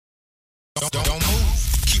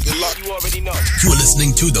you already know. You're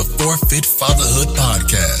listening to the Forfeit Fatherhood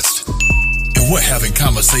Podcast. And we're having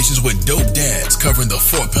conversations with dope dads covering the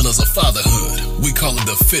 4 pillars of fatherhood. We call it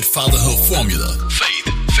the Fit Fatherhood Formula. Faith,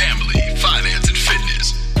 family, finance, and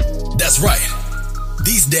fitness. That's right.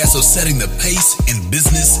 These dads are setting the pace in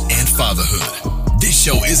business and fatherhood. This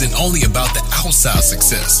show isn't only about the outside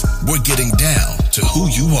success. We're getting down to who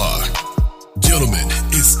you are. Gentlemen,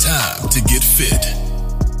 it's time to get fit.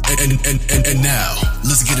 And now,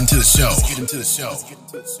 let's get into the show.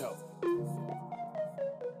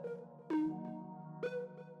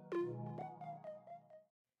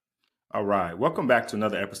 All right. Welcome back to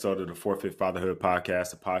another episode of the Forfeit Fatherhood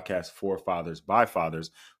Podcast, a podcast for fathers by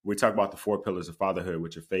fathers. We talk about the 4 pillars of fatherhood,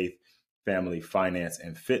 which are faith, family, finance,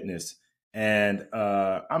 and fitness. And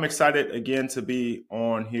I'm excited again to be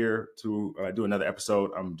on here to do another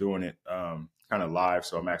episode. I'm doing it kind of live,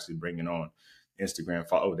 so I'm actually bringing on Instagram.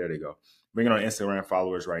 Oh, there they go. Bringing on Instagram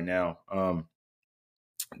followers right now.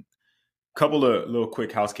 Couple of little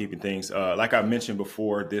quick housekeeping things. Like I mentioned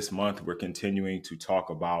before, this month we're continuing to talk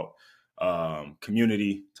about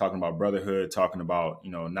community, talking about brotherhood, talking about,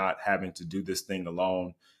 not having to do this thing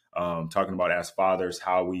alone, talking about as fathers,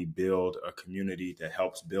 how we build a community that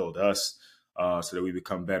helps build us so that we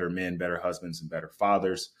become better men, better husbands, and better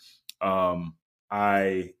fathers.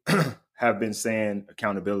 I have been saying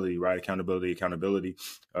accountability, right? Accountability,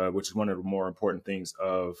 which is one of the more important things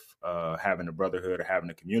of having a brotherhood or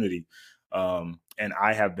having a community. And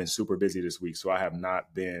I have been super busy this week, so I have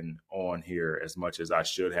not been on here as much as I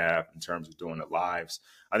should have in terms of doing the lives.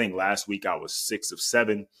 I think last week I was 6 of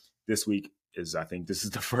 7. This week I think this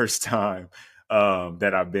is the first time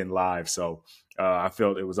that I've been live. So I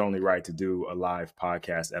felt it was only right to do a live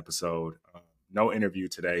podcast episode. No interview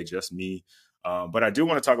today, just me. But I do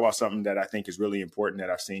want to talk about something that I think is really important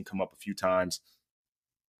that I've seen come up a few times.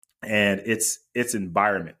 And it's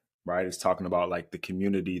environment. Right. It's talking about like the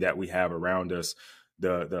community that we have around us,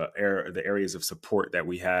 the areas of support that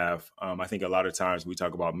we have. I think a lot of times we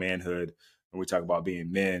talk about manhood and we talk about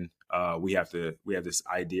being men. We have this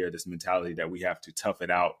idea, this mentality that we have to tough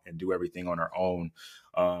it out and do everything on our own.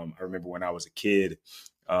 I remember when I was a kid,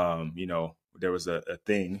 there was a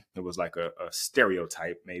thing. It was like a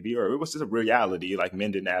stereotype maybe, or it was just a reality. Like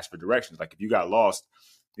men didn't ask for directions. Like if you got lost,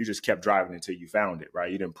 you just kept driving until you found it, right?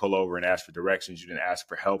 You didn't pull over and ask for directions. You didn't ask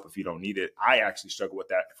for help if you don't need it. I actually struggle with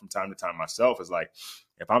that from time to time myself. It's like,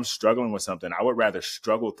 if I'm struggling with something, I would rather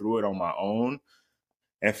struggle through it on my own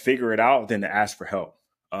and figure it out than to ask for help.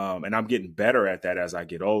 And I'm getting better at that as I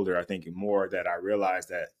get older. I think more that I realize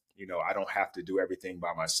that, I don't have to do everything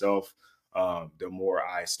by myself. The more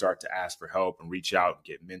I start to ask for help and reach out,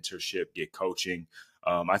 get mentorship, get coaching.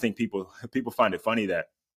 I think people find it funny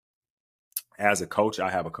that as a coach, I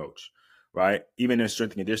have a coach, right? Even in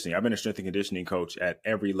strength and conditioning, I've been a strength and conditioning coach at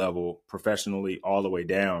every level, professionally, all the way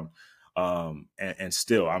down. And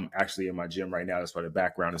still, I'm actually in my gym right now. That's why the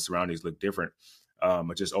background and surroundings look different. I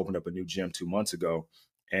just opened up a new gym 2 months ago,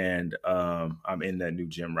 and I'm in that new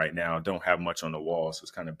gym right now. Don't have much on the wall, so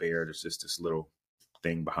it's kind of bare. There's just this little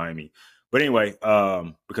thing behind me. But anyway,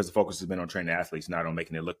 because the focus has been on training athletes, not on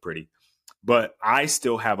making it look pretty. But I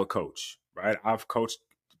still have a coach, right? I've coached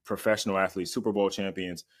professional athletes, Super Bowl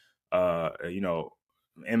champions, MLB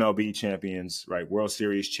champions, right? World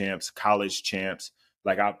Series champs, college champs.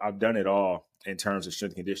 Like I've done it all in terms of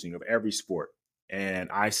strength and conditioning of every sport. And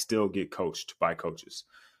I still get coached by coaches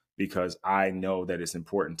because I know that it's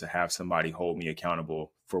important to have somebody hold me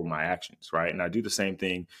accountable for my actions, right? And I do the same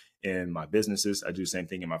thing in my businesses. I do the same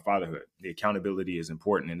thing in my fatherhood. The accountability is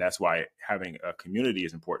important. And that's why having a community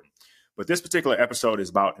is important. But this particular episode is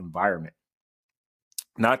about environment.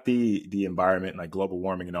 Not the environment like global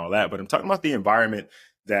warming and all that, but I'm talking about the environment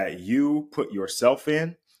that you put yourself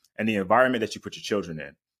in and the environment that you put your children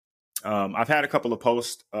in. I've had a couple of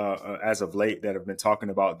posts as of late that have been talking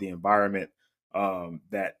about the environment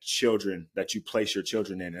that you place your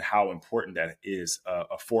children in and how important that is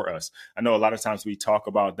for us. I know a lot of times we talk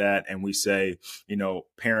about that and we say,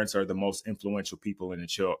 parents are the most influential people in a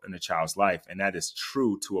child's life. And that is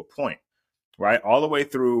true to a point, right? All the way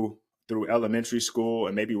through elementary school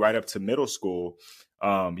and maybe right up to middle school,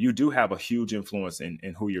 you do have a huge influence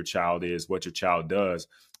in who your child is, what your child does.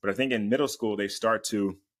 But I think in middle school, they start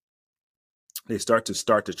to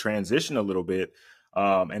transition a little bit.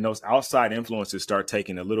 And those outside influences start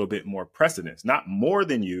taking a little bit more precedence, not more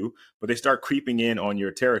than you, but they start creeping in on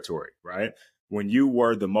your territory, right? When you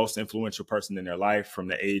were the most influential person in their life from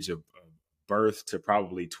the age of birth to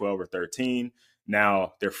probably 12 or 13,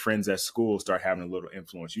 now their friends at school start having a little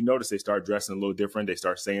influence. You notice they start dressing a little different. They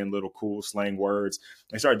start saying little cool slang words.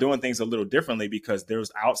 They start doing things a little differently because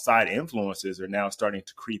those outside influences are now starting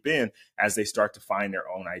to creep in as they start to find their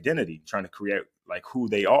own identity, trying to create like who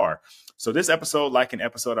they are. So this episode, like an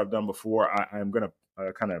episode I've done before, I'm going to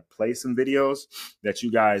kind of play some videos that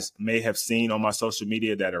you guys may have seen on my social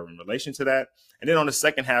media that are in relation to that. And then on the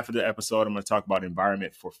second half of the episode, I'm going to talk about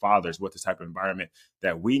environment for fathers, what the type of environment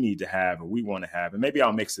that we need to have and we want to have. And maybe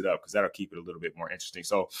I'll mix it up because that'll keep it a little bit more interesting.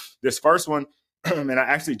 So this first one, and I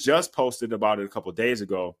actually just posted about it a couple of days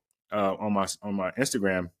ago on my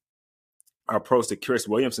Instagram. I posted Chris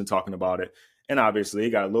Williamson talking about it. And obviously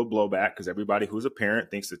it got a little blowback because everybody who's a parent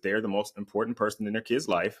thinks that they're the most important person in their kid's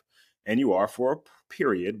life. And you are for a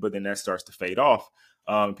period, but then that starts to fade off.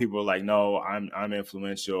 People are like, no, I'm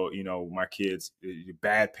influential. You know, my kids,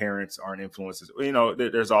 bad parents aren't influences. You know,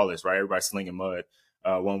 there's all this, right? Everybody's slinging mud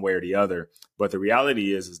one way or the other. But the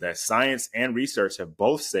reality is that science and research have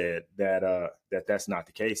both said that that's not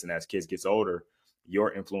the case. And as kids gets older,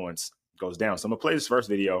 your influence goes down. So I'm gonna play this first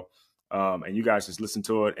video. And you guys just listen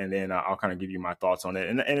to it, and then I'll kind of give you my thoughts on it.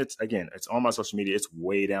 And it's, again, it's on my social media. It's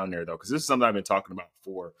way down there, though, because this is something I've been talking about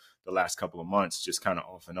for the last couple of months, just kind of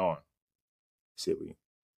off and on. See if we...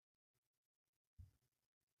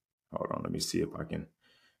 Hold on. Let me see if I can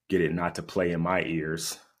get it not to play in my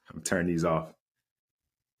ears. I'm going to turn these off.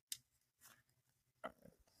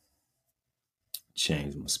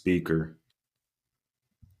 Change my speaker.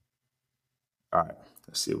 All right.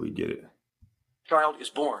 Let's see if we get it. Child is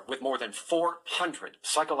born with more than 400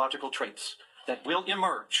 psychological traits that will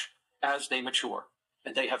emerge as they mature,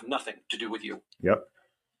 and they have nothing to do with you. Yep.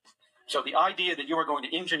 So the idea that you are going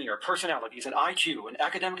to engineer personalities and IQ and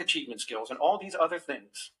academic achievement skills and all these other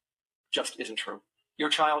things just isn't true. Your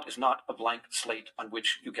child is not a blank slate on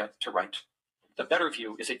which you get to write. The better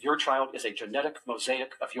view is that your child is a genetic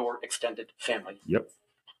mosaic of your extended family. Yep.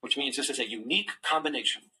 Which means this is a unique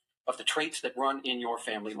combination of the traits that run in your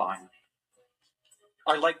family line.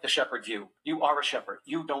 I like the shepherd view. You are a shepherd.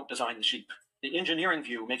 You don't design the sheep. The engineering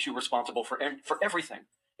view makes you responsible for everything.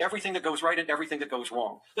 Everything that goes right and everything that goes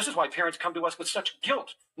wrong. This is why parents come to us with such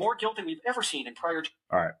guilt. More guilt than we've ever seen in prior...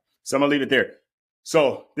 All right. So I'm going to leave it there.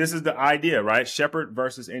 So this is the idea, right? Shepherd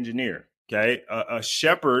versus engineer. Okay. A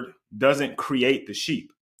shepherd doesn't create the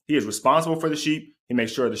sheep. He is responsible for the sheep. He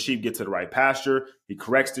makes sure the sheep get to the right pasture. He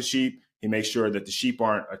corrects the sheep. He makes sure that the sheep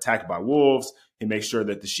aren't attacked by wolves. He makes sure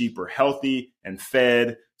that the sheep are healthy and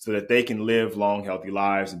fed so that they can live long, healthy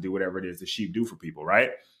lives and do whatever it is the sheep do for people,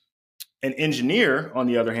 right? An engineer, on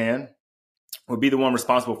the other hand, would be the one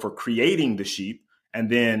responsible for creating the sheep. And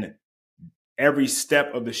then every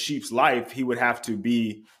step of the sheep's life, he would have to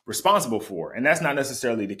be responsible for. And that's not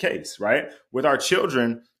necessarily the case, right? With our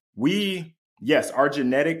children, yes, our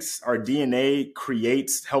genetics, our DNA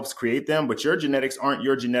helps create them, but your genetics aren't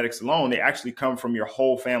your genetics alone. They actually come from your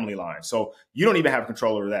whole family line. So you don't even have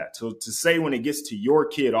control over that. So to say when it gets to your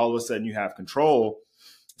kid, all of a sudden you have control,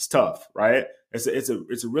 it's tough, right? It's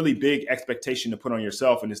a really big expectation to put on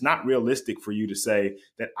yourself. And it's not realistic for you to say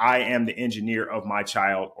that I am the engineer of my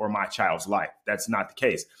child or my child's life. That's not the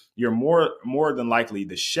case. You're more than likely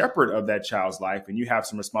the shepherd of that child's life, and you have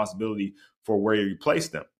some responsibility for where you place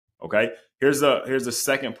them. Okay, here's the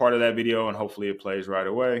second part of that video, and hopefully it plays right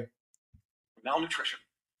away. Malnutrition.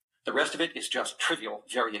 The rest of it is just trivial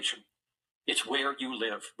variation. It's where you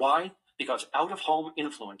live. Why? Because out-of-home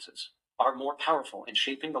influences are more powerful in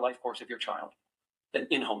shaping the life course of your child than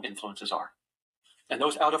in-home influences are. And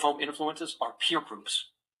those out-of-home influences are peer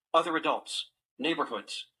groups, other adults,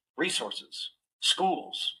 neighborhoods, resources,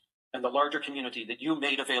 schools, and the larger community that you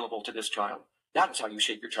made available to this child. That is how you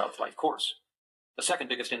shape your child's life course. The second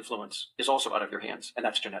biggest influence is also out of your hands, and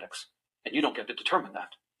that's genetics. And you don't get to determine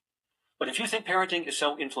that. But if you think parenting is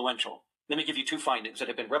so influential, let me give you two findings that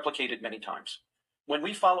have been replicated many times. When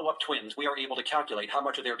we follow up twins, we are able to calculate how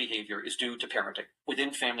much of their behavior is due to parenting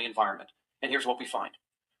within family environment. And here's what we find.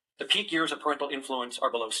 The peak years of parental influence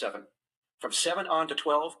are below 7. From 7 on to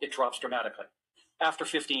 12, it drops dramatically. After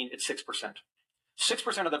 15, it's 6%.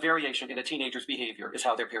 6% of the variation in a teenager's behavior is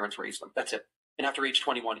how their parents raised them. That's it. And after age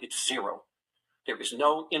 21, it's 0. There is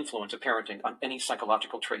no influence of parenting on any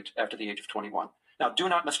psychological trait after the age of 21. Now, do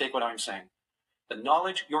not mistake what I'm saying. The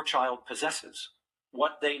knowledge your child possesses,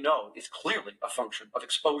 what they know, is clearly a function of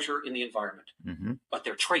exposure in the environment. Mm-hmm. But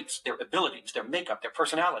their traits, their abilities, their makeup, their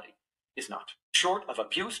personality is not. Short of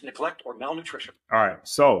abuse, neglect, or malnutrition. All right.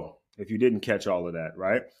 So if you didn't catch all of that,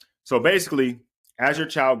 right? So basically, as your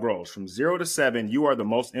child grows from 0 to 7, you are the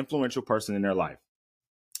most influential person in their life.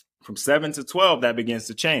 From 7 to 12, that begins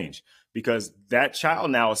to change because that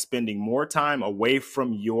child now is spending more time away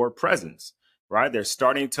from your presence, right? They're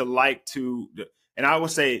starting to like to, and I would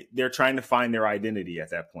say they're trying to find their identity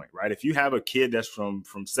at that point, right? If you have a kid that's from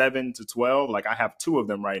 7 to 12, like I have 2 of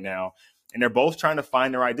them right now, and they're both trying to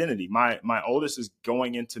find their identity. My oldest is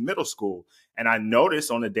going into middle school, and I notice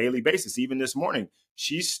on a daily basis, even this morning,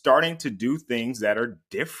 she's starting to do things that are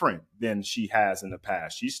different than she has in the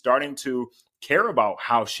past. She's starting to care about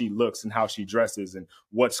how she looks and how she dresses and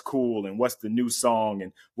what's cool and what's the new song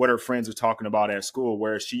and what her friends are talking about at school.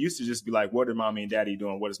 Whereas she used to just be like, what are mommy and daddy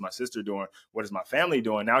doing? What is my sister doing? What is my family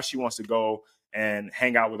doing? Now she wants to go and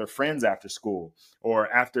hang out with her friends after school or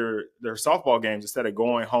after their softball games. Instead of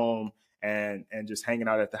going home and just hanging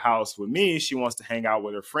out at the house with me, she wants to hang out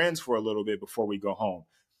with her friends for a little bit before we go home.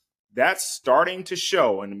 That's starting to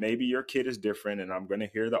show, and maybe your kid is different, and I'm going to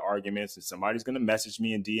hear the arguments, and somebody's going to message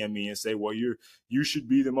me and DM me and say, well, you should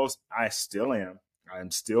be the most. I still am. I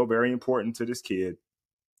am still very important to this kid.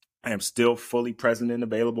 I am still fully present and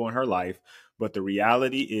available in her life. But the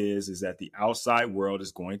reality is that the outside world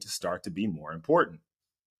is going to start to be more important.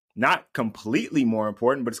 Not completely more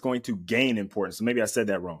important, but it's going to gain importance. So maybe I said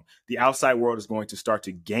that wrong. The outside world is going to start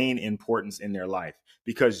to gain importance in their life.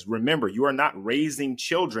 Because remember, you are not raising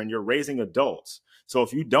children, you're raising adults. So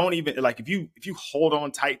if you don't even if you hold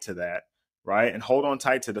on tight to that, right, and hold on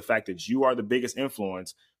tight to the fact that you are the biggest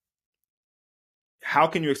influence, how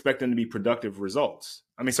can you expect them to be productive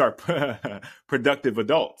productive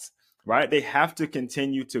adults, right? They have to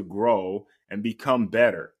continue to grow and become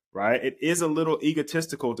better, right? It is a little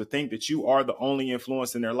egotistical to think that you are the only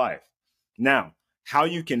influence in their life. Now, how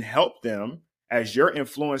you can help them as your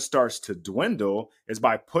influence starts to dwindle is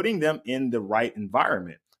by putting them in the right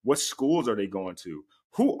environment. What schools are they going to?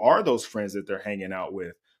 Who are those friends that they're hanging out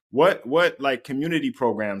with? What like community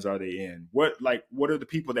programs are they in? What are the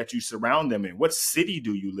people that you surround them in? What city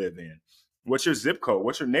do you live in? What's your zip code?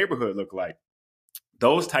 What's your neighborhood look like?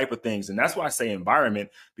 Those type of things. And that's why I say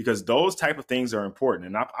environment, because those type of things are important.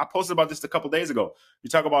 And I posted about this a couple of days ago. You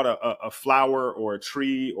talk about a flower or a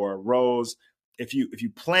tree or a rose. If you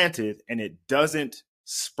plant it and it doesn't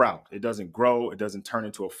sprout, it doesn't grow, it doesn't turn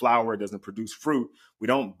into a flower, it doesn't produce fruit, we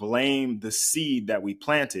don't blame the seed that we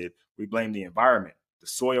planted. We blame the environment. The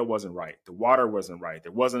soil wasn't right. The water wasn't right.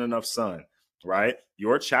 There wasn't enough sun, right?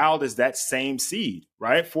 Your child is that same seed,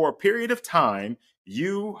 right? For a period of time,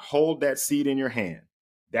 you hold that seed in your hand.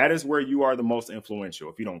 That is where you are the most influential.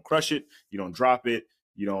 If you don't crush it, you don't drop it,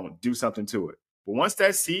 you don't do something to it. But once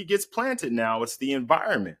that seed gets planted, now it's the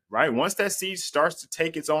environment, right? Once that seed starts to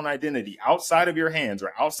take its own identity outside of your hands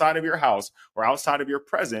or outside of your house or outside of your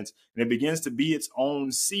presence, and it begins to be its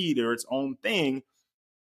own seed or its own thing,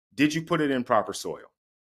 did you put it in proper soil?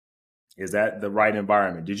 Is that the right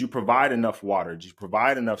environment? Did you provide enough water? Did you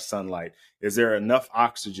provide enough sunlight? Is there enough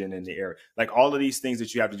oxygen in the air? Like all of these things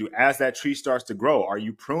that you have to do as that tree starts to grow. Are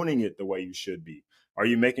you pruning it the way you should be? Are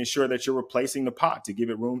you making sure that you're replacing the pot to give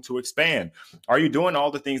it room to expand? Are you doing all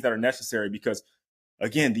the things that are necessary? Because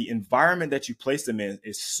again, the environment that you place them in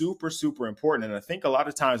is super, super important. And I think a lot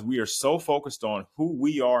of times we are so focused on who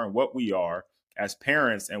we are and what we are as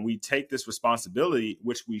parents, and we take this responsibility,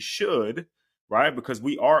 which we should, right? Because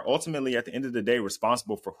we are ultimately at the end of the day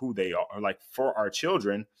responsible for who they are, like for our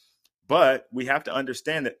children. But we have to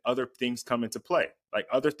understand that other things come into play, like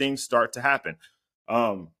other things start to happen.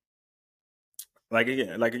 Like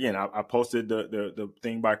again, I posted the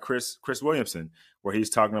thing by Chris Williamson where he's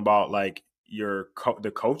talking about like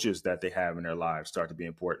the coaches that they have in their lives start to be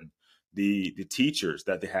important. The teachers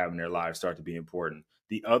that they have in their lives start to be important.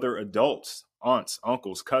 The other adults, aunts,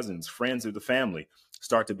 uncles, cousins, friends of the family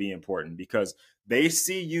start to be important because they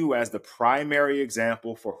see you as the primary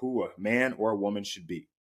example for who a man or a woman should be.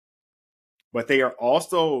 But they are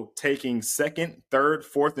also taking second, third,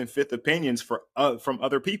 fourth, and fifth opinions from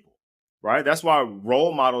other people, right? That's why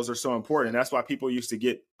role models are so important. That's why people used to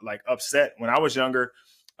get like upset. When I was younger,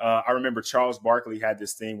 I remember Charles Barkley had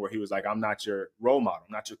this thing where he was like, I'm not your role model.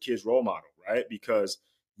 I'm not your kid's role model, right? Because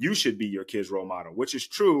you should be your kid's role model, which is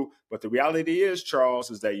true. But the reality is, Charles,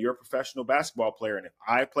 is that you're a professional basketball player. And if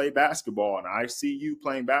I play basketball and I see you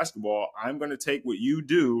playing basketball, I'm going to take what you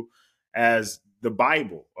do as the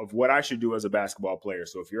Bible of what I should do as a basketball player.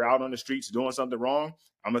 So if you're out on the streets doing something wrong,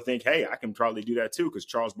 I'm going to think, hey, I can probably do that too because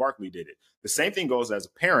Charles Barkley did it. The same thing goes as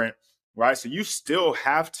a parent, right? So you still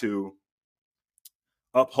have to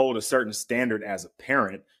uphold a certain standard as a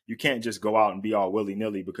parent. You can't just go out and be all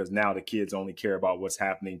willy-nilly because now the kids only care about what's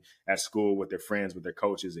happening at school with their friends, with their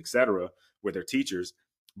coaches, etc., with their teachers.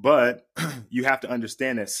 But you have to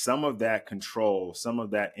understand that some of that control, some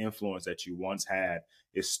of that influence that you once had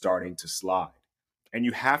is starting to slide. And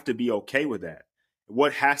you have to be okay with that.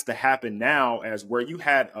 what has to happen now, as where you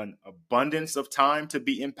had an abundance of time to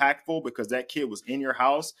be impactful because that kid was in your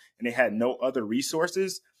house and they had no other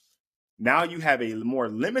resources. Now you have a more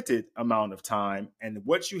limited amount of time, and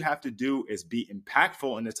what you have to do is be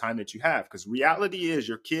impactful in the time that you have. Because reality is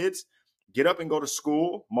your kids get up and go to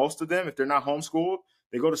school. Most of them, if they're not homeschooled,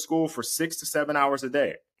 they go to school for 6 to 7 hours a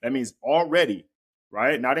day. That means already,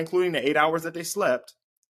 right? Not including the 8 hours that they slept,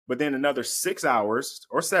 but then another 6 hours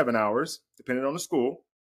or 7 hours, depending on the school,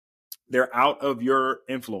 they're out of your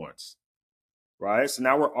influence, right? So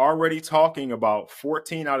now we're already talking about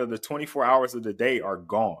 14 out of the 24 hours of the day are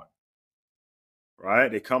gone.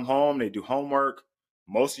 Right? They come home, they do homework.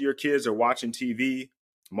 Most of your kids are watching TV.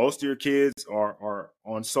 Most of your kids are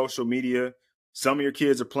on social media. Some of your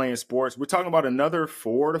kids are playing sports. We're talking about another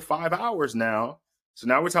 4 to 5 hours now. So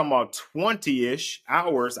now we're talking about 20-ish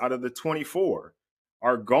hours out of the 24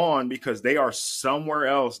 are gone because they are somewhere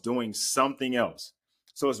else doing something else.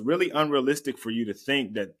 So it's really unrealistic for you to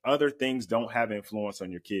think that other things don't have influence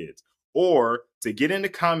on your kids, or to get in the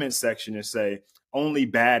comment section and say, only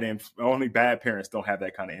bad parents don't have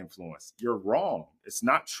that kind of influence. You're wrong. It's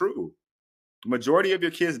not true. The majority of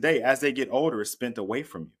your kids' day as they get older is spent away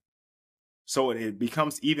from you. So it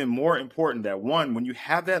becomes even more important that, one, when you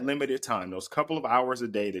have that limited time, those couple of hours a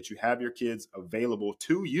day that you have your kids available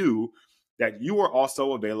to you, that you are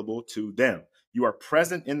also available to them. You are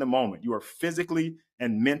present in the moment. You are physically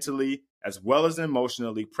and mentally, as well as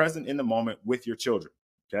emotionally present in the moment with your children.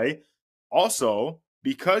 Okay. Also,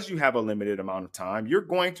 because you have a limited amount of time, you're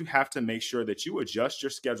going to have to make sure that you adjust your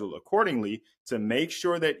schedule accordingly to make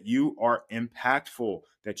sure that you are impactful,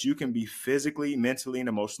 that you can be physically, mentally, and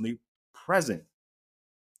emotionally present.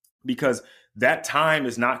 Because that time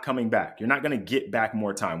is not coming back. You're not going to get back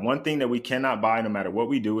more time. One thing that we cannot buy no matter what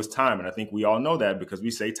we do is time. And I think we all know that because we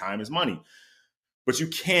say time is money. But you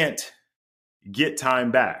can't get time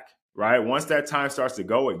back, right? Once that time starts to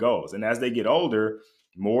go, it goes. And as they get older,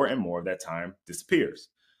 more and more of that time disappears.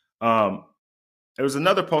 There was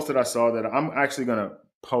another post that I saw that I'm actually going to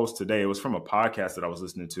post today. It was from a podcast that I was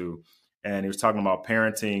listening to, and he was talking about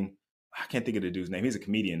parenting. I can't think of the dude's name. He's a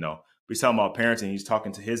comedian though. But he's talking about parenting. He's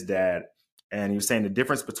talking to his dad, and he was saying the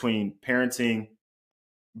difference between parenting,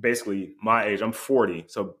 basically my age, I'm 40.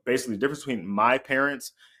 So basically the difference between my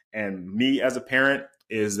parents and me as a parent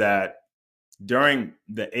is that during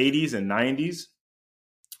the 80s and 90s,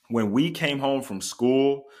 when we came home from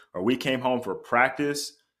school or we came home for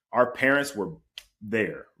practice, our parents were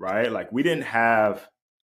there, right? Like we didn't have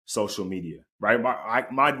social media, right?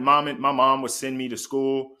 My mom would send me to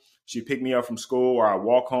school. She'd pick me up from school, or I'd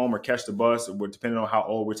walk home or catch the bus, or depending on how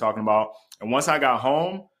old we're talking about. And once I got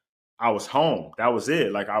home, I was home. That was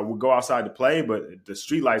it. Like I would go outside to play, but the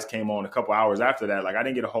street lights came on a couple hours after that. Like I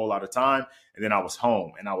didn't get a whole lot of time. And then I was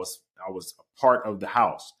home and I was a part of the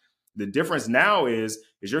house. The difference now is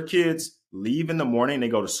your kids leave in the morning, they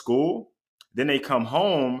go to school, then they come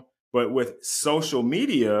home, but with social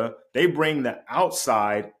media, they bring the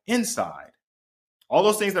outside inside. All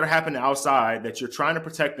those things that are happening outside that you're trying to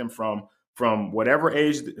protect them from whatever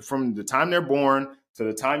age, from the time they're born to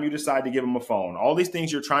the time you decide to give them a phone, all these things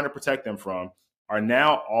you're trying to protect them from are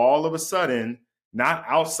now all of a sudden not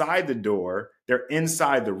outside the door, they're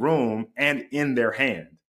inside the room and in their hand.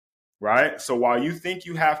 Right? So while you think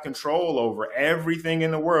you have control over everything in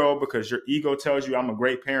the world because your ego tells you I'm a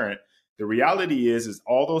great parent, the reality is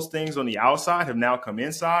all those things on the outside have now come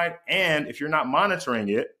inside. And if you're not monitoring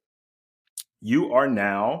it, you are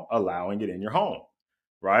now allowing it in your home.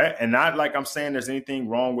 Right? And not like I'm saying there's anything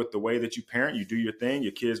wrong with the way that you parent. You do your thing.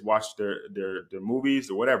 Your kids watch their movies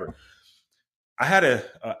or whatever. I had an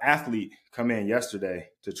athlete come in yesterday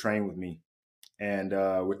to train with me. And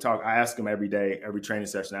I ask them every day, every training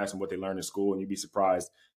session, I ask them what they learned in school. And you'd be surprised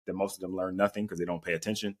that most of them learn nothing because they don't pay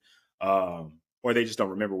attention, or they just don't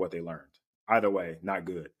remember what they learned. Either way, not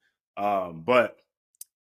good. But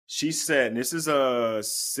she said, and this is a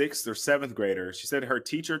 6th or 7th grader, she said her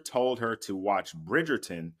teacher told her to watch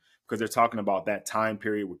Bridgerton because they're talking about that time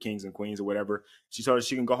period with kings and queens or whatever. She told her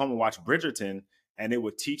she can go home and watch Bridgerton, and it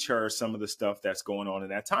would teach her some of the stuff that's going on in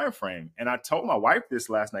that time frame. And I told my wife this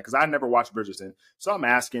last night because I never watched Bridgerton. So I'm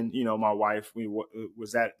asking, my wife,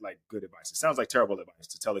 was that like good advice? It sounds like terrible advice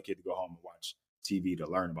to tell a kid to go home and watch TV to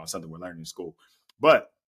learn about something we're learning in school.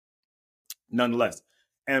 But nonetheless,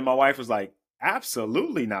 and my wife was like,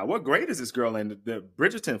 absolutely not. What grade is this girl in? The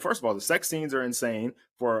Bridgerton, first of all, the sex scenes are insane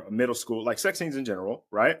for middle school, like sex scenes in general,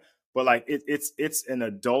 right? But like it's an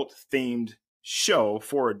adult themed show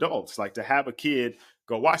for adults, like to have a kid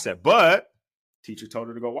go watch that. But teacher told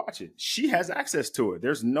her to go watch it. She has access to it.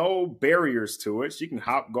 There's no barriers to it. She can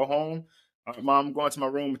go home, All right, Mom, I'm going to my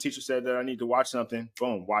room. The teacher said that I need to watch something.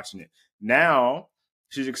 Boom, watching it. Now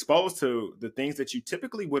she's exposed to the things that you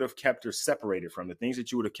typically would have kept her separated from, the things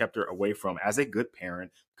that you would have kept her away from as a good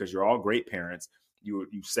parent, because you're all great parents. You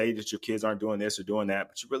say that your kids aren't doing this or doing that,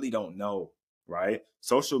 but you really don't know, right?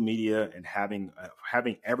 Social media and having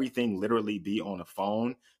everything literally be on a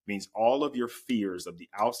phone means all of your fears of the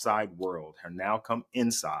outside world have now come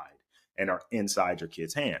inside and are inside your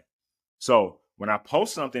kid's hand. So when I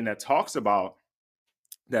post something that talks about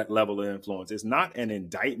that level of influence, it's not an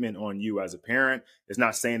indictment on you as a parent. It's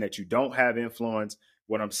not saying that you don't have influence.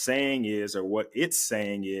 What I'm saying is, or what it's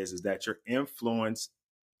saying is that your influence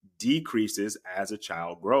decreases as a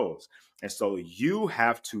child grows. And so you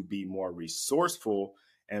have to be more resourceful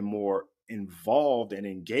and more involved and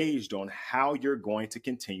engaged on how you're going to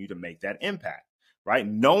continue to make that impact, right?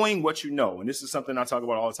 Knowing what you know. And this is something I talk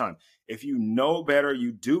about all the time. If you know better,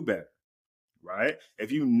 you do better, right?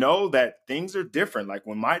 If you know that things are different, like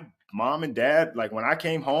when my mom and dad, like when I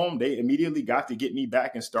came home, they immediately got to get me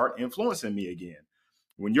back and start influencing me again.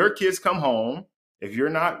 When your kids come home, if you're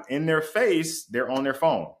not in their face, they're on their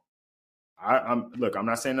phone. I'm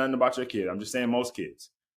not saying nothing about your kid. I'm just saying most kids.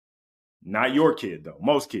 Not your kid, though.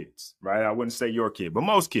 Most kids, right? I wouldn't say your kid, but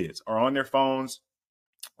most kids are on their phones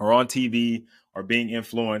or on TV or being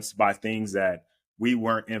influenced by things that we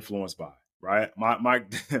weren't influenced by, right?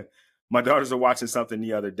 My daughters are watching something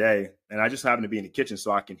the other day, and I just happened to be in the kitchen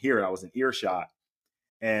so I can hear it. I was in earshot,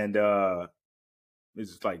 and it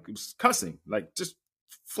was cussing, like just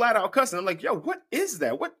flat out cussing. I'm like, yo, what is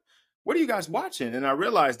that? What are you guys watching? And I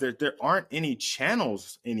realized that there aren't any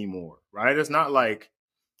channels anymore, right? It's not like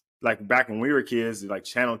back when we were kids, like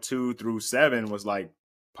channel 2 through 7 was like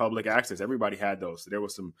public access. Everybody had those. So there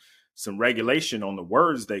was some regulation on the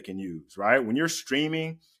words they can use, right? When you're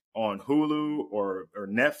streaming on Hulu or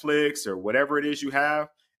Netflix or whatever it is you have,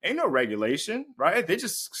 ain't no regulation, right? They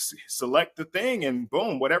just select the thing and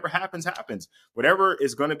boom, whatever happens, happens. Whatever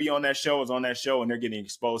is going to be on that show is on that show, and they're getting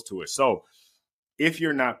exposed to it. So if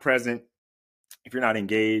you're not present, if you're not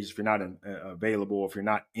engaged, if you're not available, if you're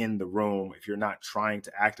not in the room, if you're not trying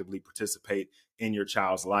to actively participate in your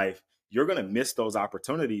child's life, you're going to miss those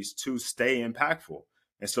opportunities to stay impactful.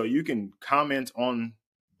 And so you can comment on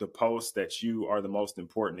the post that you are the most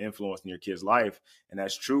important influence in your kid's life. And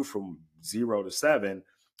that's true from 0 to 7.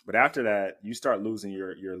 But after that, you start losing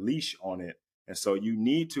your leash on it. And so you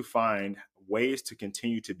need to find ways to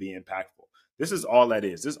continue to be impactful. This is all that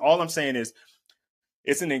is. This all I'm saying is,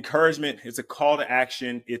 it's an encouragement. It's a call to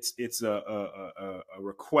action. It's a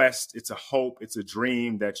request. It's a hope. It's a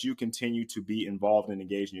dream that you continue to be involved and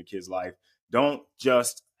engaged in your kid's life. Don't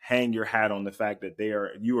just hang your hat on the fact that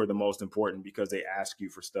you are the most important because they ask you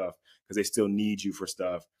for stuff, because they still need you for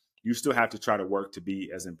stuff. You still have to try to work to be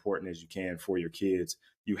as important as you can for your kids.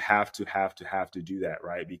 You have to do that,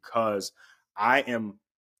 right? Because I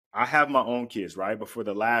have my own kids, right? But for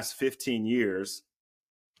the last 15 years,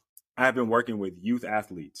 I've been working with youth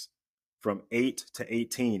athletes from 8 to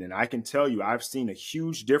 18. And I can tell you, I've seen a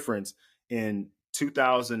huge difference in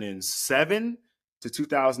 2007 to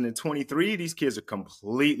 2023. These kids are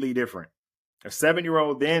completely different. A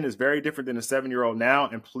 7-year-old then is very different than a 7-year-old now.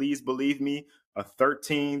 And please believe me, a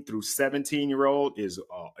 13 through 17-year-old is,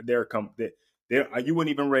 you wouldn't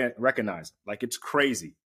even recognize them. Like, it's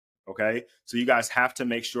crazy. Okay. So you guys have to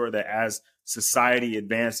make sure that as society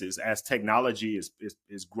advances, as technology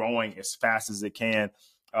is growing as fast as it can,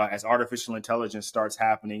 as artificial intelligence starts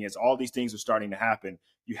happening, as all these things are starting to happen,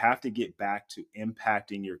 you have to get back to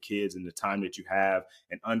impacting your kids in the time that you have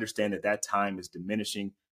and understand that time is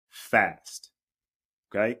diminishing fast.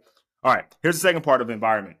 Okay. All right. Here's the second part of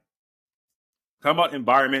environment. Talking about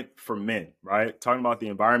environment for men, right? Talking about the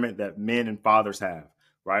environment that men and fathers have,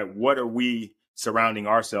 right? What are we surrounding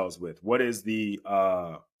ourselves with? What is the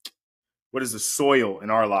soil in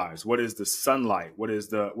our lives? What is the sunlight? What is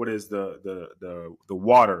the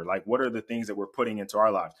water? Like, what are the things that we're putting into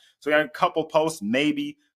our lives? So I got a couple posts.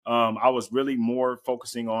 Maybe I was really more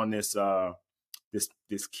focusing on this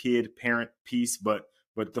kid parent piece, but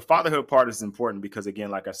the fatherhood part is important because, again,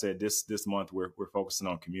 like I said, this month we're focusing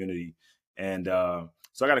on community, and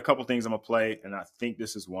so I got a couple things I'm gonna play, and I think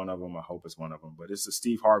this is one of them. I hope it's one of them, but it's a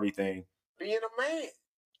Steve Harvey thing. Being a man,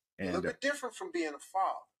 a little bit different from being a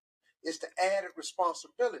father. It's the added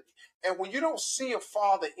responsibility. And when you don't see a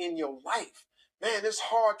father in your life, man, it's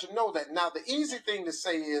hard to know that. Now, the easy thing to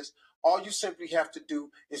say is all you simply have to do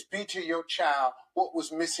is be to your child what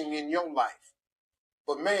was missing in your life.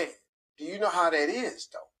 But, man, do you know how that is,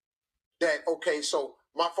 though? That, okay, so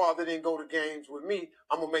my father didn't go to games with me.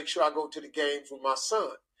 I'm going to make sure I go to the games with my son.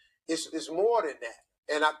 It's more than that.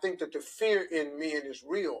 And I think that the fear in men is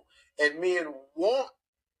real, and men want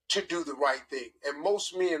to do the right thing. And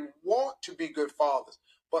most men want to be good fathers,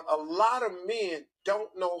 but a lot of men don't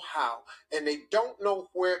know how, and they don't know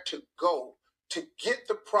where to go to get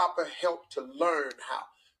the proper help to learn how.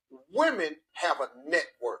 Women have a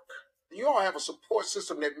network. You all have a support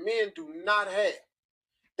system that men do not have.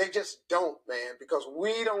 They just don't, man, because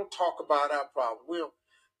we don't talk about our problem. We don't,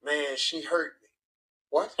 man, she hurt me.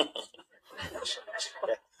 What?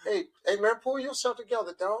 Hey, man, pull yourself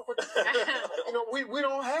together, dog. You know, we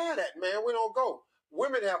don't have that, man. We don't go.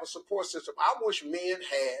 Women have a support system. I wish men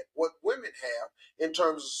had what women have in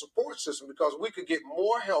terms of support system, because we could get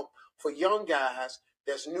more help for young guys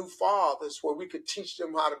that's new fathers, where we could teach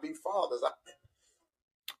them how to be fathers.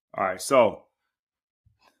 All right, so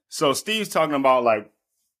Steve's talking about like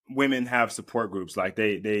women have support groups, like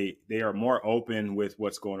they are more open with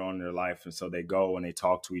what's going on in their life, and so they go and they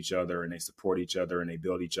talk to each other and they support each other and they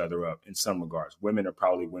build each other up. In some regards, women are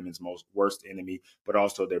probably women's most worst enemy, but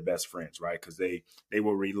also their best friends, right? Because they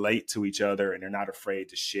will relate to each other and they're not afraid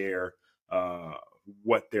to share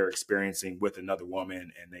what they're experiencing with another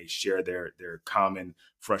woman, and they share their common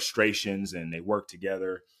frustrations and they work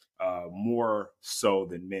together more so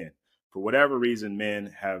than men. For whatever reason,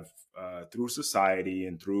 men have, through society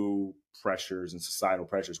and through pressures and societal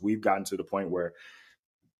pressures, we've gotten to the point where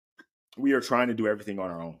we are trying to do everything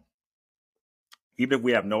on our own, even if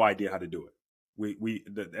we have no idea how to do it.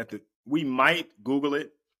 We might Google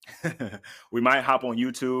it, we might hop on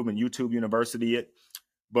YouTube and YouTube University it,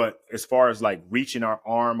 but as far as like reaching our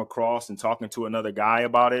arm across and talking to another guy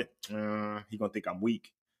about it, he's gonna think I'm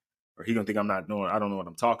weak. Or he's going to think I don't know what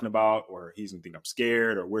I'm talking about, or he's going to think I'm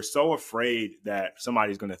scared, or we're so afraid that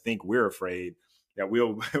somebody's going to think we're afraid that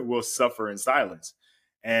we'll suffer in silence.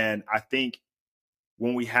 And I think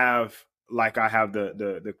when we have, like I have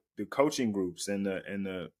the coaching groups and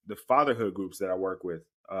the fatherhood groups that I work with,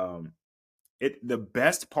 the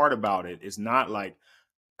best part about it is not like,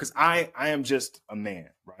 because I am just a man,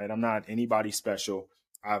 right? I'm not anybody special.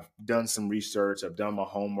 I've done some research, I've done my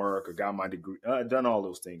homework, I got my degree, done all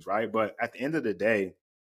those things, right? But at the end of the day,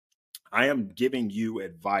 I am giving you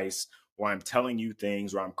advice, or I'm telling you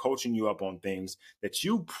things, or I'm coaching you up on things that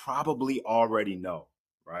you probably already know,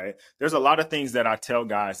 right? There's a lot of things that I tell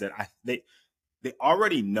guys that they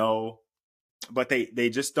already know, but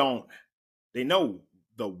they just don't, they know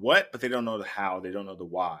the what, but they don't know the how, they don't know the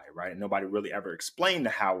why, right? Nobody really ever explained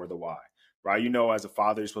the how or the why. Right. You know, as a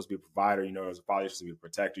father, you're supposed to be a provider. You know, as a father, you're supposed to be a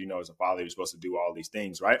protector. You know, as a father, you're supposed to do all these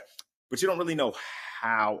things. Right. But you don't really know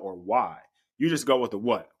how or why. You just go with the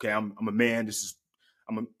what. OK, I'm a man.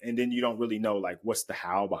 And then you don't really know, like, what's the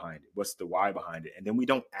how behind it? What's the why behind it? And then we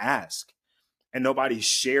don't ask, and nobody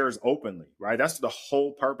shares openly. Right. That's the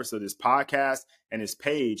whole purpose of this podcast and this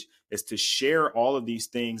page, is to share all of these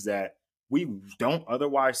things that we don't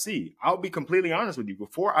otherwise see. I'll be completely honest with you.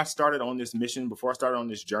 Before I started on this mission, before I started on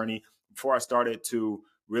this journey, before I started to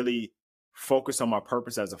really focus on my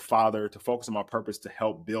purpose as a father, to focus on my purpose to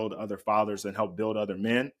help build other fathers and help build other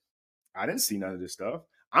men, I didn't see none of this stuff.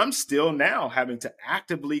 I'm still now having to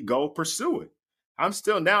actively go pursue it. I'm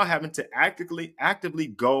still now having to actively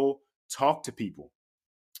go talk to people,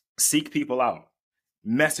 seek people out,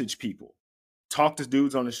 message people, talk to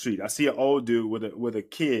dudes on the street. I see an old dude with a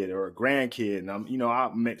kid or a grandkid, and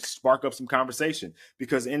I'll spark up some conversation,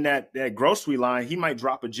 because in that grocery line, he might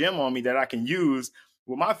drop a gem on me that I can use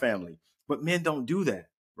with my family. But men don't do that,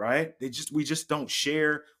 right? We just don't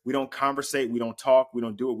share. We don't conversate. We don't talk. We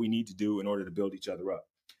don't do what we need to do in order to build each other up.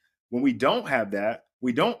 When we don't have that,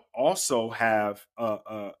 we don't also have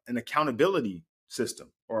an accountability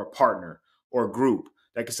system or a partner or a group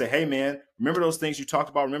that can say, hey, man, remember those things you talked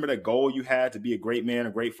about? Remember that goal you had to be a great man,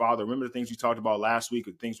 a great father? Remember the things you talked about last week,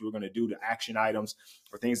 or things we were going to do, the action items,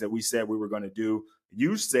 or things that we said we were going to do?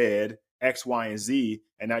 You said X, Y, and Z,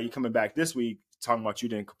 and now you're coming back this week talking about you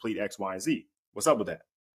didn't complete X, Y, and Z. What's up with that?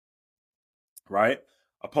 Right?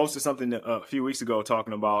 I posted something a few weeks ago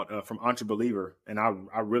talking about from Entrebeliever, and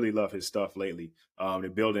I really love his stuff lately.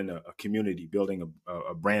 They're building a community, building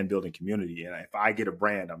a brand building community. And if I get a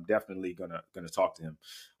brand, I'm definitely gonna talk to him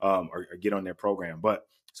or get on their program. But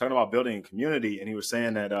talking about building a community, and he was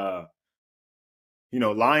saying that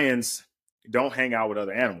lions don't hang out with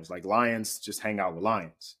other animals. Like, lions just hang out with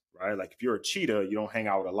lions, right? Like, if you're a cheetah, you don't hang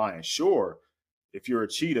out with a lion. Sure, if you're a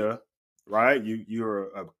cheetah, right, you're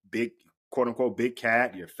a big, quote unquote, big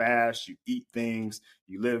cat, you're fast, you eat things,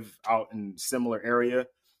 you live out in similar area,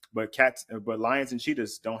 but lions and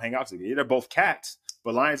cheetahs don't hang out together. They're both cats,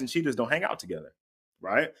 but lions and cheetahs don't hang out together,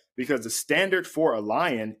 right? Because the standard for a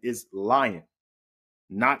lion is lion,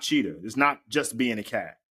 not cheetah. It's not just being a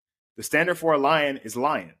cat. The standard for a lion is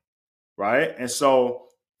lion, right? And so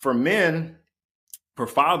for men, for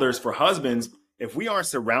fathers, for husbands, if we aren't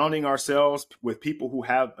surrounding ourselves with people who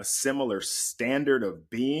have a similar standard of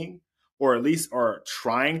being, or at least are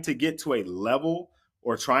trying to get to a level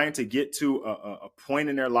or trying to get to a point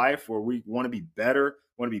in their life where we want to be better,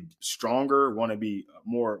 want to be stronger, want to be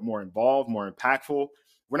more involved, more impactful,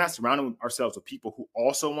 we're not surrounding ourselves with people who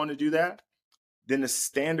also want to do that, then the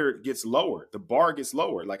standard gets lowered. The bar gets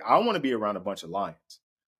lowered. Like, I want to be around a bunch of lions.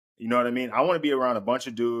 You know what I mean? I want to be around a bunch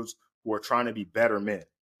of dudes who are trying to be better men,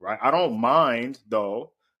 right? I don't mind,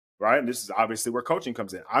 though, right? And this is obviously where coaching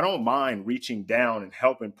comes in. I don't mind reaching down and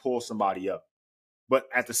helping pull somebody up. But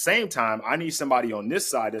at the same time, I need somebody on this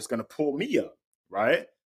side that's going to pull me up, right?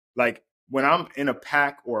 Like, when I'm in a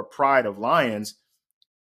pack or a pride of lions,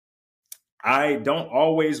 I don't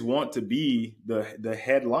always want to be the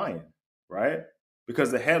head lion, right?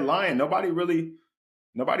 Because the head lion, nobody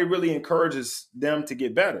really encourages them to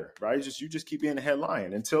get better, right? You just keep being the head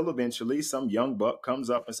lion until eventually some young buck comes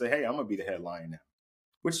up and say, "Hey, I'm gonna be the head lion now,"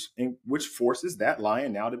 which forces that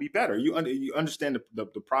lion now to be better. You understand the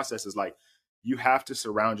process is like, you have to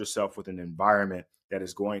surround yourself with an environment that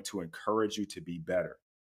is going to encourage you to be better,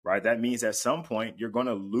 right? That means at some point you're going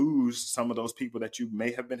to lose some of those people that you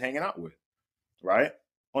may have been hanging out with, right?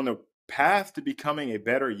 On the path to becoming a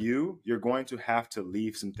better you, you're going to have to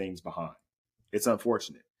leave some things behind. It's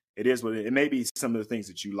unfortunate. It is what it may be. Some of the things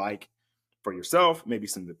that you like for yourself, maybe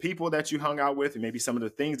some of the people that you hung out with, and maybe some of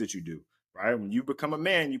the things that you do, right? When you become a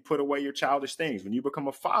man, you put away your childish things. When you become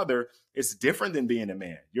a father, it's different than being a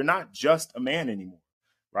man. You're not just a man anymore,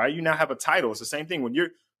 right? You now have a title. It's the same thing when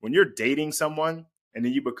you're dating someone and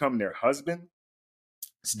then you become their husband.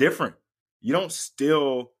 It's different. You don't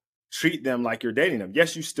still treat them like you're dating them.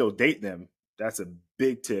 Yes, you still date them. That's a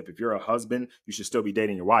big tip. If you're a husband, you should still be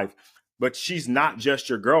dating your wife. But she's not just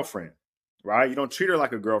your girlfriend, right? You don't treat her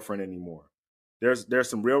like a girlfriend anymore. There's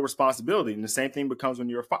some real responsibility. And the same thing becomes when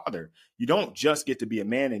you're a father. You don't just get to be a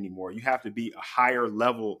man anymore. You have to be a higher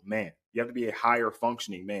level man. You have to be a higher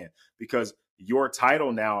functioning man, because your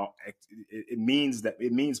title now, it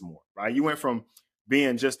means more, right? You went from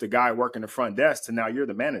being just a guy working the front desk to now you're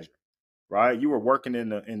the manager, right? You were working in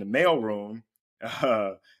the mail room,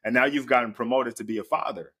 and now you've gotten promoted to be a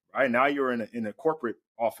father, right? Now you're in a corporate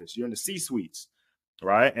office. You're in the C-suites,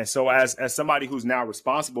 right? And so as somebody who's now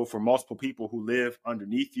responsible for multiple people who live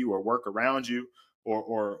underneath you or work around you,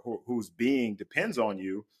 or whose being depends on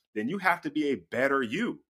you, then you have to be a better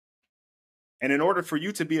you. And in order for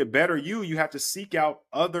you to be a better you, you have to seek out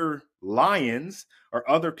other lions or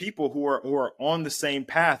other people who are on the same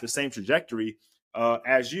path, the same trajectory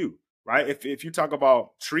as you, right? If you talk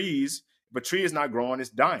about trees, if a tree is not growing,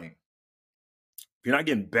 it's dying. If you're not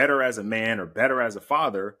getting better as a man or better as a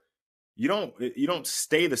father, you don't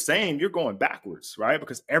stay the same. You're going backwards, right?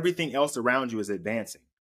 Because everything else around you is advancing.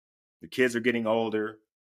 The kids are getting older.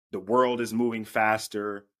 The world is moving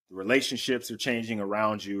faster. The relationships are changing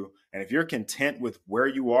around you. And if you're content with where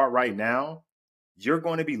you are right now, you're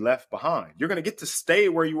going to be left behind. You're going to get to stay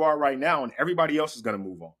where you are right now, and everybody else is going to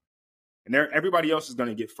move on. And everybody else is going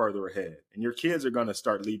to get further ahead. And your kids are going to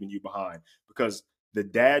start leaving you behind, because the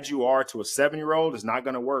dad you are to a 7-year-old is not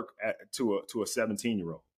going to work to a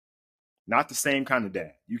 17-year-old. Not the same kind of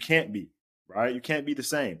dad. You can't be, right? You can't be the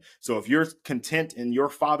same. So if you're content in your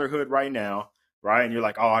fatherhood right now, right, and you're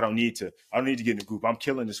like, "Oh, I don't need to get in a group. I'm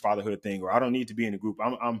killing this fatherhood thing," or "I don't need to be in a group.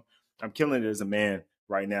 I'm killing it as a man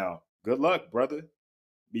right now." Good luck, brother,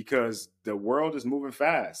 because the world is moving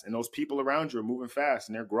fast, and those people around you are moving fast,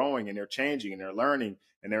 and they're growing, and they're changing, and they're learning,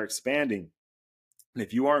 and they're expanding. And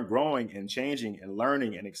if you aren't growing and changing and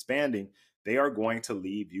learning and expanding, they are going to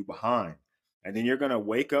leave you behind. And then you're going to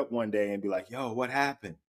wake up one day and be like, "Yo, what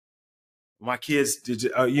happened? My kids,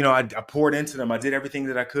 I poured into them. I did everything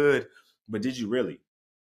that I could. But did you really?"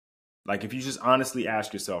 Like, if you just honestly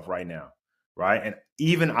ask yourself right now, right? And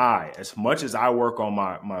even I, as much as I work on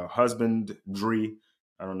my husbandry,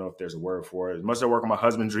 I don't know if there's a word for it, as much as I work on my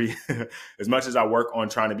husbandry, as much as I work on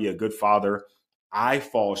trying to be a good father, I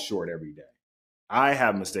fall short every day. I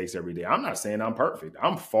have mistakes every day. I'm not saying I'm perfect.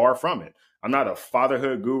 I'm far from it. I'm not a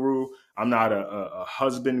fatherhood guru. I'm not a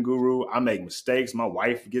husband guru. I make mistakes. My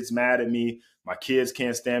wife gets mad at me. My kids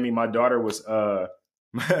can't stand me. My daughter was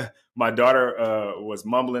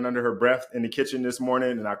mumbling under her breath in the kitchen this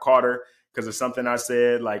morning, and I caught her because of something I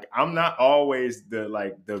said. Like, I'm not always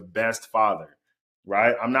the best father,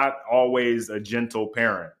 right? I'm not always a gentle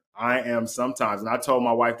parent. I am sometimes, and I told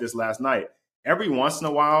my wife this last night, every once in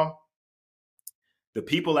a while, the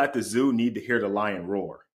people at the zoo need to hear the lion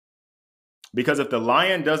roar. Because if the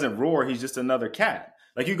lion doesn't roar, he's just another cat.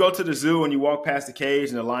 Like you go to the zoo and you walk past the cage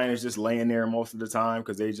and the lion is just laying there most of the time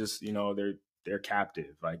because they just, they're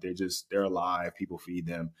captive. Like they're alive. People feed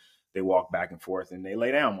them. They walk back and forth and they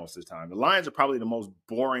lay down most of the time. The lions are probably the most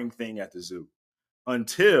boring thing at the zoo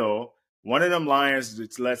until one of them lions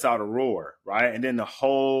just lets out a roar, right? And then the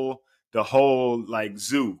whole like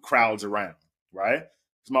zoo crowds around, right?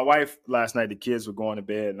 So my wife last night, the kids were going to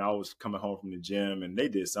bed and I was coming home from the gym and they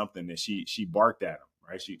did something and she barked at them,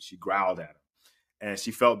 right? She growled at them. And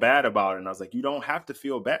she felt bad about it. And I was like, you don't have to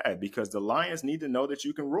feel bad because the lions need to know that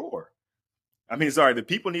you can roar. The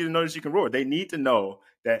people need to know that you can roar. They need to know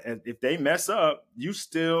that if they mess up, you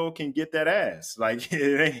still can get that ass. Like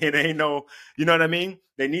it ain't no, you know what I mean?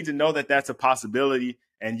 They need to know that that's a possibility.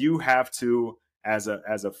 And you have to, as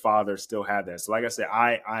a father, still have that. So like I said,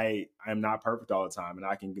 I am not perfect all the time. And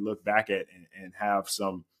I can look back at and have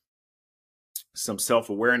some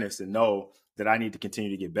self-awareness and know that I need to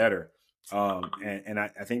continue to get better. And I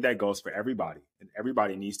think that goes for everybody, and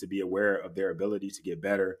everybody needs to be aware of their ability to get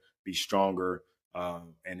better, be stronger,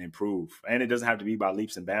 and improve. And it doesn't have to be by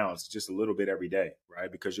leaps and bounds, just a little bit every day, right?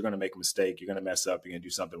 Because you're going to make a mistake. You're going to mess up. You're going to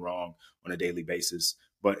do something wrong on a daily basis.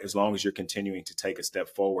 But as long as you're continuing to take a step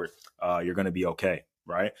forward, you're going to be okay.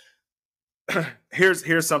 Right.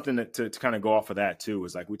 Here's something to kind of go off of that too,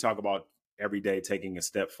 is like we talk about every day taking a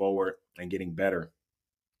step forward and getting better.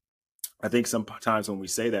 I think sometimes when we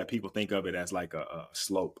say that, people think of it as like a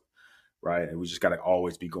slope, right? And we just got to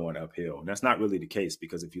always be going uphill. And that's not really the case,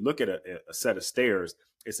 because if you look at a set of stairs,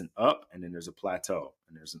 it's an up and then there's a plateau,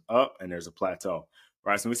 and there's an up and there's a plateau,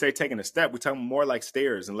 right? So when we say taking a step, we're talking more like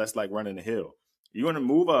stairs and less like running a hill. You're going to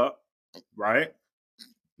move up, right?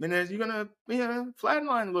 And then you're going to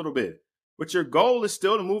flatline a little bit, but your goal is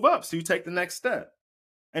still to move up. So you take the next step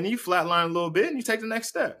and you flatline a little bit and you take the next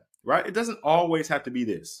step. Right? It doesn't always have to be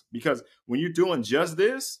this, because when you're doing just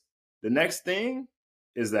this, the next thing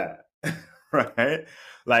is that, right?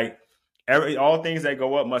 Like all things that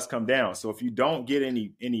go up must come down. So if you don't get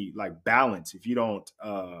any like balance, if you don't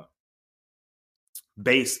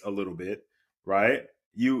base a little bit, right?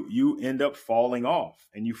 You end up falling off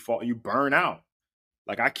and you burn out.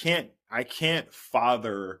 Like I can't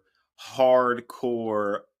father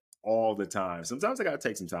hardcore all the time. Sometimes I got to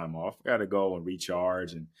take some time off. I got to go and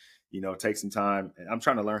recharge and, take some time. I'm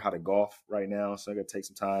trying to learn how to golf right now. So I got to take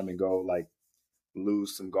some time and go like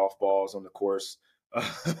lose some golf balls on the course,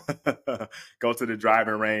 go to the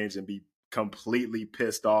driving range and be completely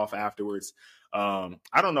pissed off afterwards. I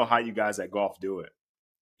don't know how you guys at golf do it.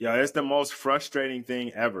 Yeah, it's the most frustrating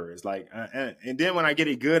thing ever. It's like, and then when I get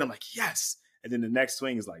it good, I'm like, yes. And then the next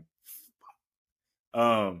swing is like,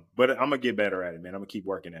 but I'm gonna get better at it, man. I'm gonna keep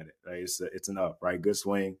working at it. Right? It's an up, right? Good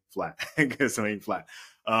swing, flat. Good swing, flat.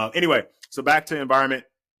 Anyway, so back to environment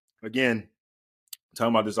again.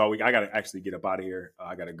 Talking about this all week. I gotta actually get up out of here.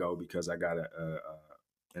 I gotta go because I got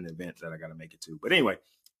an event that I gotta make it to. But anyway,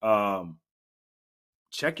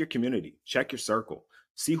 check your community, check your circle,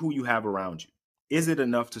 see who you have around you. Is it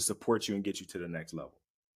enough to support you and get you to the next level?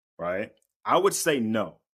 Right? I would say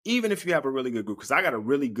no, even if you have a really good group, because I got a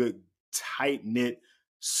really good tight-knit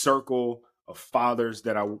circle of fathers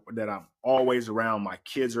that I'm always around. My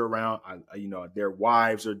kids are around. Their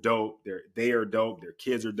wives are dope. They are dope. Their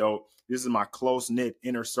kids are dope. This is my close-knit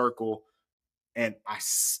inner circle, and I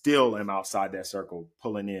still am outside that circle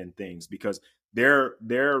pulling in things because their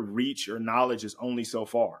reach or knowledge is only so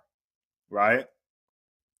far, right?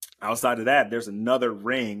 Outside of that, there's another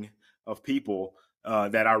ring of people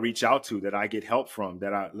that I reach out to, that I get help from,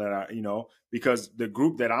 that I because the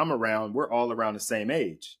group that I'm around, we're all around the same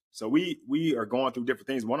age. So we are going through different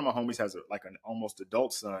things. One of my homies has an almost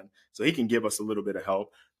adult son, so he can give us a little bit of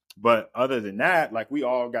help. But other than that, like we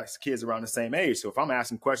all got kids around the same age. So if I'm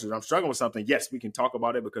asking questions, I'm struggling with something, yes, we can talk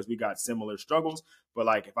about it because we got similar struggles. But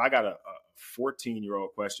like if I got a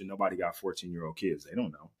 14-year-old question, nobody got 14-year-old kids. They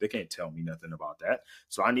don't know. They can't tell me nothing about that.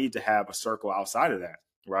 So I need to have a circle outside of that,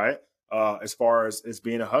 right? As far as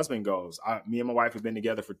being a husband goes, me and my wife have been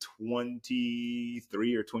together for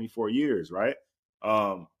 23 or 24 years, right?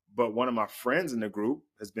 But one of my friends in the group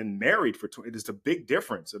has been married for it is a big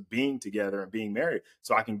difference of being together and being married.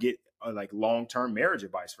 So I can get like long-term marriage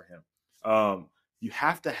advice for him. You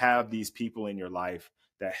have to have these people in your life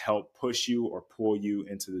that help push you or pull you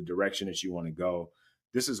into the direction that you want to go.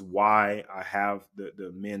 This is why I have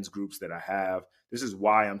the men's groups that I have. This is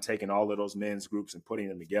why I'm taking all of those men's groups and putting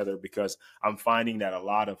them together, because I'm finding that a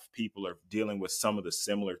lot of people are dealing with some of the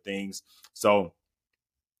similar things. So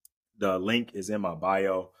the link is in my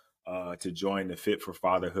bio to join the Fit for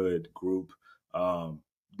Fatherhood group.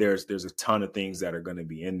 There's a ton of things that are going to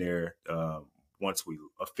be in there. once we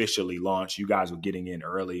officially launch. You guys are getting in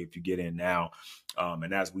early if you get in now.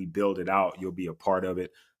 And as we build it out, you'll be a part of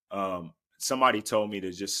it. Somebody told me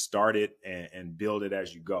to just start it and build it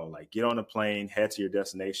as you go. Like, get on a plane, head to your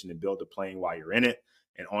destination, and build the plane while you're in it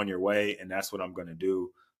and on your way. And that's what I'm going to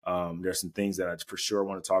do. There's some things that I for sure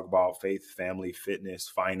want to talk about: faith, family, fitness,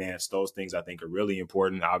 finance. Those things I think are really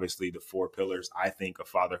important. Obviously, the 4 pillars, I think, of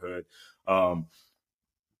fatherhood.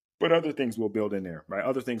 But other things we'll build in there, right?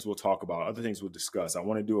 Other things we'll talk about, other things we'll discuss. I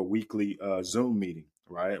want to do a weekly Zoom meeting,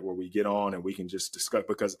 right? Where we get on and we can just discuss,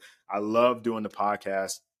 because I love doing the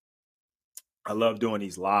podcast. I love doing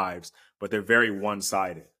these lives, but they're very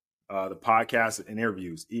one-sided. The podcast and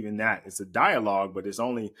interviews, even that, it's a dialogue, but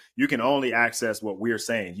you can only access what we're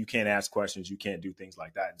saying. You can't ask questions. You can't do things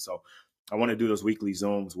like that. And so I want to do those weekly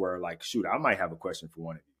Zooms where, like, shoot, I might have a question for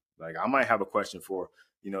one of you. Like, I might have a question for,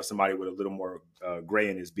 somebody with a little more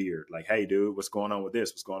gray in his beard. Like, hey, dude, what's going on with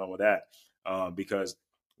this? What's going on with that? Because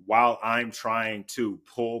while I'm trying to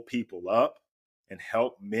pull people up and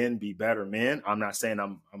help men be better men, I'm not saying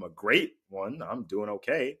I'm a great one. I'm doing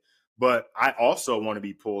okay. But I also want to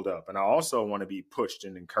be pulled up, and I also want to be pushed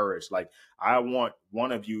and encouraged. Like, I want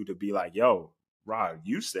one of you to be like, yo, Rod,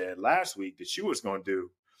 you said last week that you was going to do.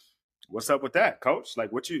 What's up with that, coach?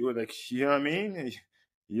 Like, what you know what I mean?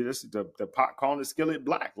 You just the pot calling the skillet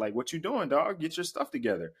black. Like, what you doing, dog? Get your stuff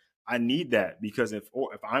together. I need that, because if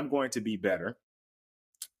I'm going to be better,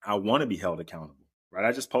 I want to be held accountable. Right.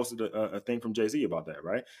 I just posted a thing from Jay-Z about that.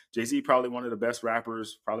 Right. Jay-Z, probably one of the best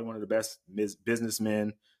rappers, probably one of the best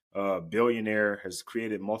businessmen, billionaire, has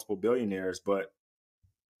created multiple billionaires, but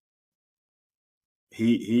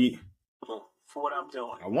he for what I'm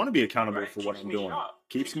doing. I want to be accountable for what I'm doing.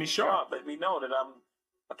 Keeps me sharp. Let me know that I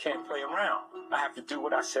can't play around. I have to do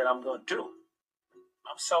what I said I'm going to do.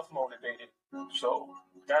 I'm self-motivated, so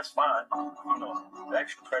that's fine. The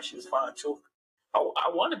extra pressure is fine too. I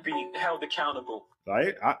want to be held accountable.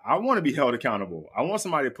 Right? I want to be held accountable. I want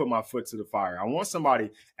somebody to put my foot to the fire. I want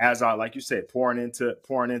somebody, as I, like you said, pouring into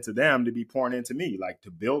them, to be pouring into me, like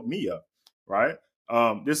to build me up. Right?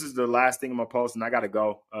 This is the last thing I'm going to post, and I got to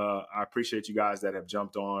go. I appreciate you guys that have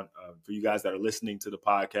jumped on. For you guys that are listening to the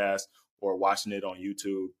podcast or watching it on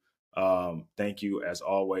YouTube, thank you, as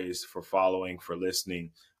always, for following, for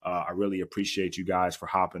listening. I really appreciate you guys for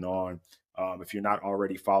hopping on. If you're not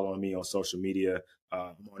already following me on social media,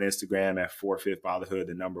 I'm on Instagram at 4FitFatherhood,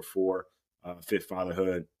 the number 4, Fit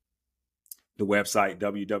Fatherhood. The website,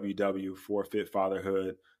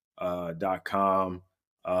 www.4fitfatherhood.com.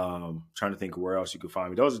 Trying to think of where else you can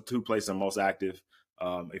find me. Those are the 2 places I'm most active.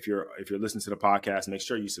 If you're listening to the podcast, make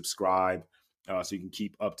sure you subscribe so you can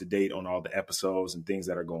keep up to date on all the episodes and things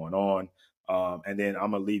that are going on. And then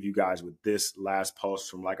I'm going to leave you guys with this last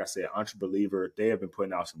post from, like I said, Entrebeliever. They have been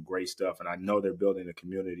putting out some great stuff, and I know they're building a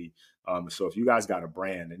community. So if you guys got a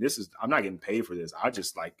brand, and I'm not getting paid for this, I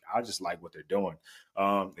just like what they're doing.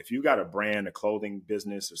 If you got a brand, a clothing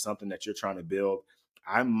business, or something that you're trying to build,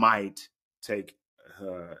 I might take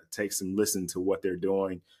some listen to what they're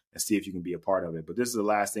doing and see if you can be a part of it. But this is the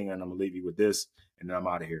last thing, and I'm going to leave you with this, and then I'm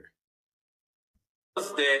out of here.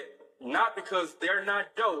 That not because they're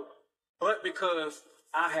not dope, but because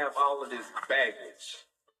I have all of this baggage,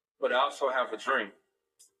 but I also have a dream.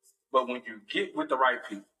 But when you get with the right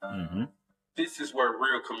people, this is where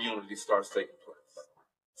real community starts taking place.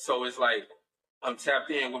 So it's like I'm tapped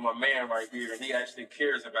in with my man right here, and he actually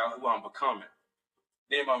cares about who I'm becoming.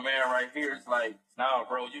 Then my man right here is like, nah,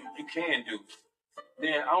 bro, you can do it.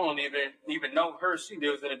 Then I don't even know her. She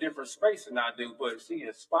lives in a different space than I do, but she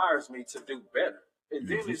inspires me to do better. And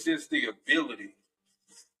then it's just the ability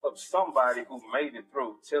of somebody who made it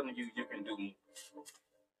through telling you can do more.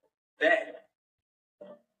 That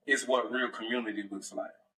is what real community looks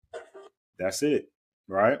like. That's it,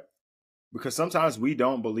 right? Because sometimes we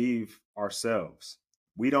don't believe ourselves.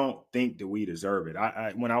 We don't think that we deserve it.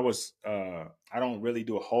 I don't really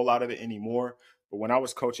do a whole lot of it anymore. But when I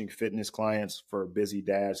was coaching fitness clients for busy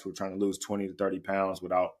dads who are trying to lose 20 to 30 pounds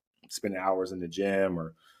without spending hours in the gym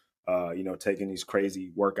or, taking these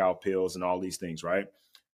crazy workout pills and all these things, right?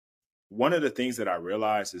 One of the things that I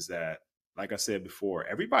realized is that, like I said before,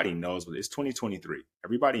 everybody knows it's 2023.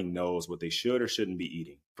 Everybody knows what they should or shouldn't be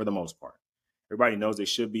eating for the most part. Everybody knows they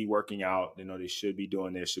should be working out. They know they should be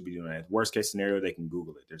doing this, should be doing that. Worst case scenario, they can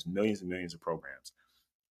Google it. There's millions and millions of programs.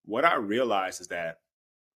 What I realized is that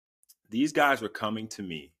these guys were coming to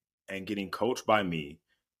me and getting coached by me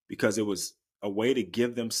because it was a way to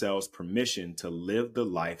give themselves permission to live the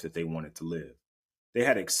life that they wanted to live. They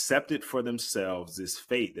had accepted for themselves this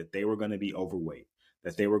fate that they were going to be overweight,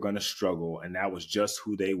 that they were going to struggle, and that was just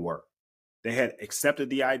who they were. They had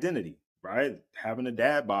accepted the identity. right? Having a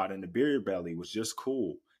dad bod and the beer belly was just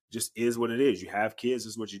cool. Just is what it is. You have kids,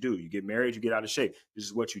 this is what you do. You get married, you get out of shape. This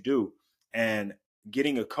is what you do. And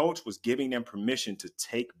getting a coach was giving them permission to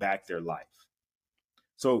take back their life.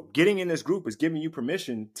 So getting in this group is giving you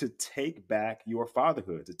permission to take back your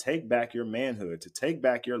fatherhood, to take back your manhood, to take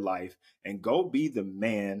back your life and go be the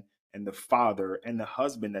man and the father and the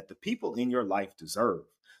husband that the people in your life deserve.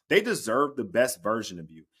 They deserve the best version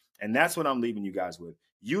of you. And that's what I'm leaving you guys with.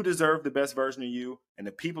 You deserve the best version of you, and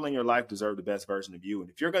the people in your life deserve the best version of you. And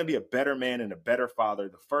if you're going to be a better man and a better father,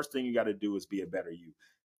 the first thing you got to do is be a better you.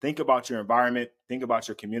 Think about your environment, think about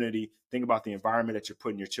your community, think about the environment that you're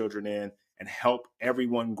putting your children in, and help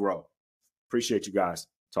everyone grow. Appreciate you guys.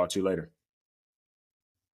 Talk to you later.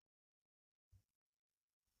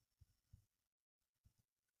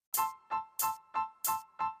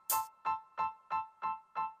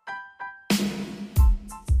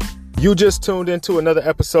 You just tuned into another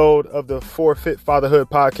episode of the Forfeit Fatherhood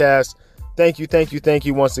podcast. Thank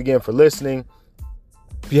you once again for listening.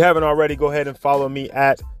 If you haven't already, go ahead and follow me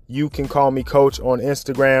at You Can Call Me Coach on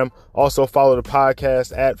Instagram. Also follow the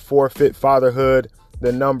podcast at Forfeit Fatherhood,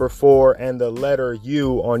 the number 4 and the letter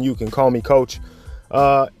U on You Can Call Me Coach.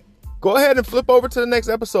 Go ahead and flip over to the next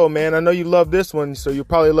episode, man. I know you love this one, so you'll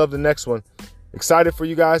probably love the next one. Excited for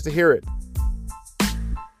you guys to hear it.